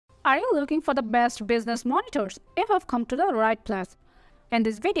Are you looking for the best business monitors? You have come to the right place. In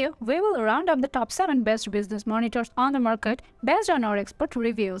this video, we will round up the top 7 best business monitors on the market based on our expert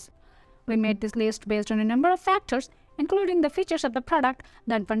reviews. We made this list based on a number of factors, including the features of the product,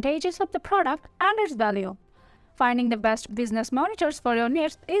 the advantages of the product, and its value. Finding the best business monitors for your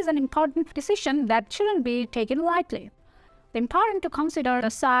needs is an important decision that shouldn't be taken lightly. It's important to consider the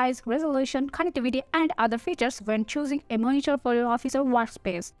size, resolution, connectivity, and other features when choosing a monitor for your office or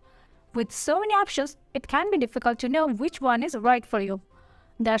workspace. With so many options, it can be difficult to know which one is right for you.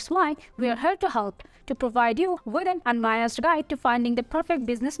 That's why we are here to help, to provide you with an unbiased guide to finding the perfect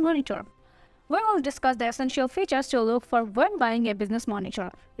business monitor. We will discuss the essential features to look for when buying a business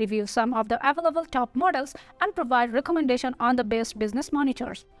monitor, review some of the available top models, and provide recommendations on the best business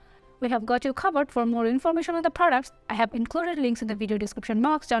monitors. We have got you covered. For more information on the products, I have included links in the video description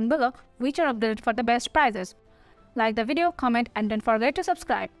box down below, which are updated for the best prices. Like the video, comment, and don't forget to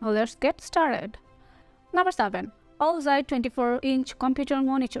subscribe. Now let's get started. Number 7. AUZAI 24-inch computer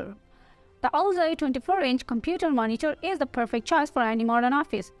monitor. The AUZAI 24-inch computer monitor is the perfect choice for any modern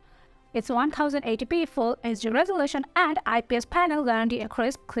office. Its 1080p Full HD resolution and IPS panel guarantee a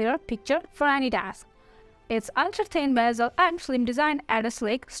crisp, clear picture for any task. Its ultra-thin bezel and slim design add a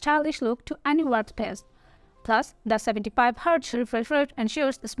sleek, stylish look to any workspace. Plus, the 75Hz refresh rate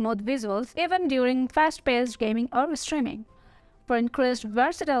ensures smooth visuals even during fast-paced gaming or streaming. For increased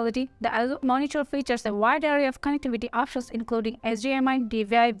versatility, the monitor features a wide array of connectivity options including HDMI,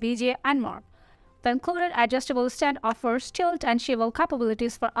 DVI, VGA, and more. The included adjustable stand offers tilt and swivel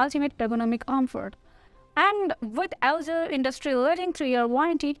capabilities for ultimate ergonomic comfort. And with AUZAI industry-leading 3-year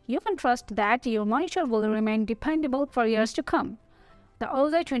warranty, you can trust that your monitor will remain dependable for years to come. The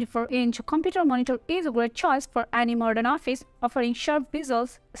AUZAI 24-inch computer monitor is a great choice for any modern office, offering sharp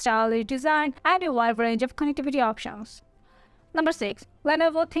visuals, stylish design, and a wide range of connectivity options. Number 6.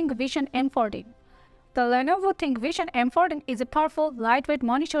 Lenovo ThinkVision M14. The Lenovo ThinkVision M14 is a powerful, lightweight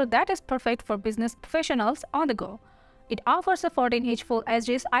monitor that is perfect for business professionals on the go. It offers a 14-inch Full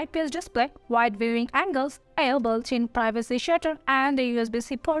HD IPS display, wide viewing angles, a built-in privacy shutter, and a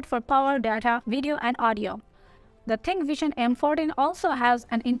USB-C port for power, data, video, and audio. The ThinkVision M14 also has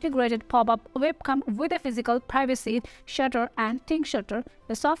an integrated pop-up webcam with a physical privacy shutter and ThinkShutter,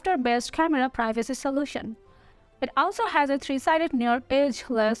 a software-based camera privacy solution. It also has a 3-sided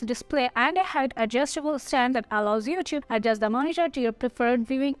near-edge-less display and a height-adjustable stand that allows you to adjust the monitor to your preferred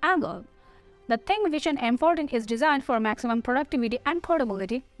viewing angle. The ThinkVision M14 is designed for maximum productivity and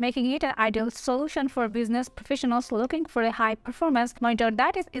portability, making it an ideal solution for business professionals looking for a high-performance monitor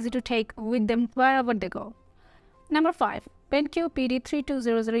that is easy to take with them wherever they go. Number 5. BenQ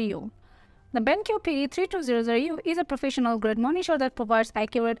PD3200U. The BenQ PD3200U is a professional-grade monitor that provides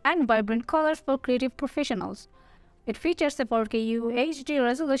accurate and vibrant colors for creative professionals. It features a 4K UHD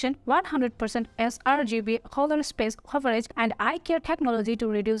resolution, 100% sRGB color space coverage, and eye care technology to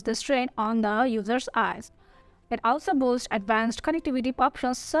reduce the strain on the user's eyes. It also boasts advanced connectivity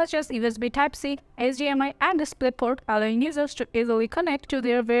options such as USB Type-C, HDMI, and DisplayPort, allowing users to easily connect to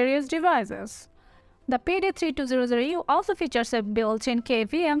their various devices. The PD3200U also features a built-in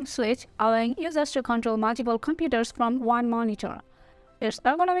KVM switch, allowing users to control multiple computers from one monitor. Its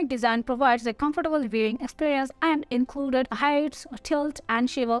ergonomic design provides a comfortable viewing experience and included height, tilt, and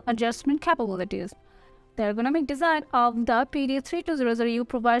swivel adjustment capabilities. The ergonomic design of the PD3200U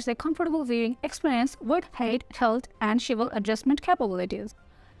provides a comfortable viewing experience with height, tilt, and swivel adjustment capabilities.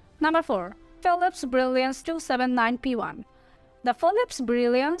 Number 4. Philips Brilliance 279P1. The Philips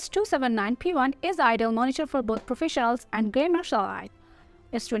Brilliance 279P1 is the ideal monitor for both professionals and gamers alike.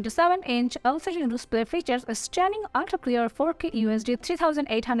 Its 27-inch LCD display features a stunning ultra-clear 4K UHD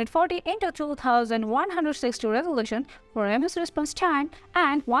 3840 x 2160 resolution for image response time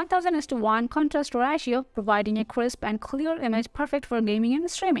and 1000:1 contrast ratio, providing a crisp and clear image perfect for gaming and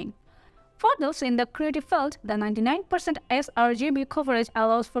streaming. For those in the creative field, the 99% sRGB coverage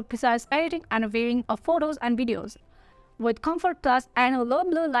allows for precise editing and viewing of photos and videos. With Comfort Plus and a low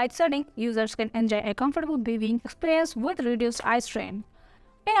blue light setting, users can enjoy a comfortable viewing experience with reduced eye strain.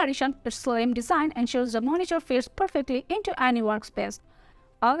 In addition, its slim design ensures the monitor fits perfectly into any workspace.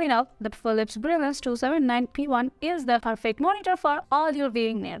 All in all, the Philips Brilliance 279P1 is the perfect monitor for all your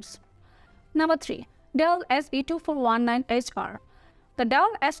viewing needs. Number 3. Dell SE2419HR. The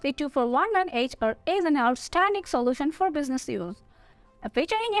Dell SE2419HR is an outstanding solution for business use.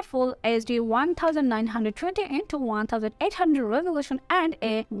 Featuring a Full HD 1920 x 1800 resolution and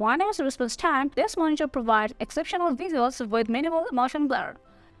a 1 ms response time, this monitor provides exceptional visuals with minimal motion blur.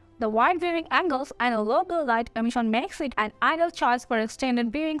 The wide viewing angles and a low blue light emission makes it an ideal choice for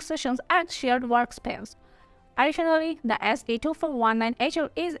extended viewing sessions and shared workspace. Additionally, the SE2419HR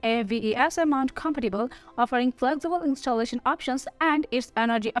is AVESA mount compatible, offering flexible installation options, and its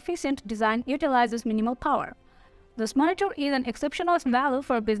energy-efficient design utilizes minimal power. This monitor is an exceptional value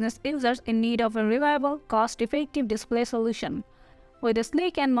for business users in need of a reliable, cost-effective display solution. With a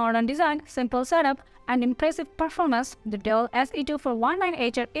sleek and modern design, simple setup, and impressive performance, the Dell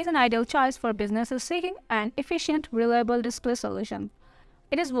SE2419HR is an ideal choice for businesses seeking an efficient, reliable display solution.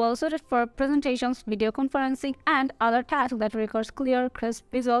 It is well suited for presentations, video conferencing, and other tasks that require clear, crisp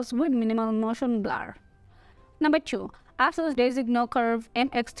visuals with minimal motion blur. Number 2. Asus Designo Curve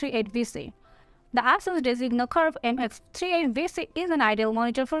MX38VC. The Asus Designo Curve MX38VC is an ideal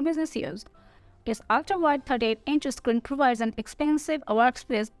monitor for business use. Its ultra-wide 38-inch screen provides an expansive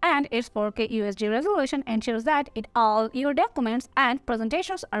workspace, and its 4K UHD resolution ensures that all your documents and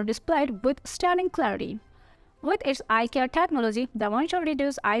presentations are displayed with stunning clarity. With its eye care technology, the monitor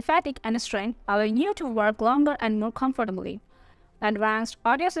reduces eye fatigue and strain, allowing you to work longer and more comfortably. The advanced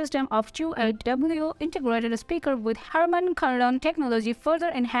audio system of 28W integrated speaker with Harman Kardon technology further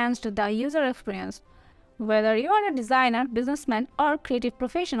enhanced the user experience. Whether you are a designer, businessman, or creative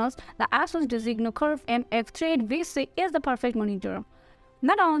professionals, the Asus Designo Curve MX38VC is the perfect monitor.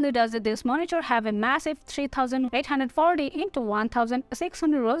 Not only does this monitor have a massive 3840 x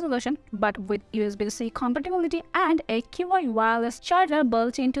 1600 resolution, but with USB-C compatibility and a QI wireless charger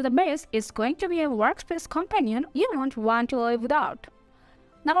built into the base, it's going to be a workspace companion you won't want to live without.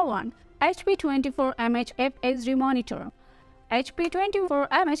 Number 1. HP 24mH FHD Monitor. HP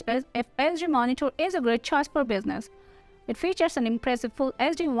 24mH FHD Monitor is a great choice for business. It features an impressive Full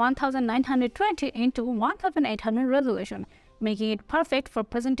HD 1920 x 1800 resolution, making it perfect for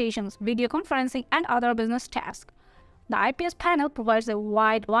presentations, video conferencing, and other business tasks. The IPS panel provides a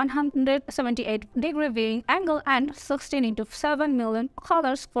wide 178-degree viewing angle and 16 x 7 million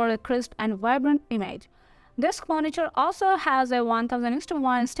colors for a crisp and vibrant image. This monitor also has a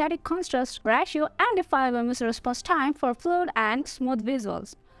 1000:1 static contrast ratio and a 5 ms response time for fluid and smooth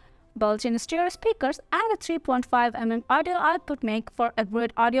visuals. Built-in stereo speakers and a 3.5 mm audio output make for a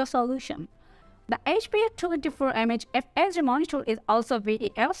great audio solution. The HP 24mH FHD monitor is also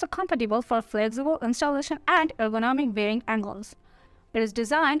VESA compatible for flexible installation and ergonomic viewing angles. It is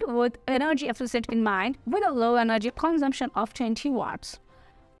designed with energy efficiency in mind, with a low energy consumption of 20 watts.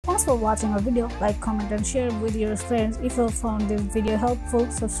 Thanks for watching our video. Like, comment and share with your friends. If you found this video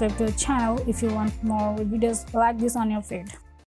helpful, subscribe to the channel if you want more videos like this on your feed.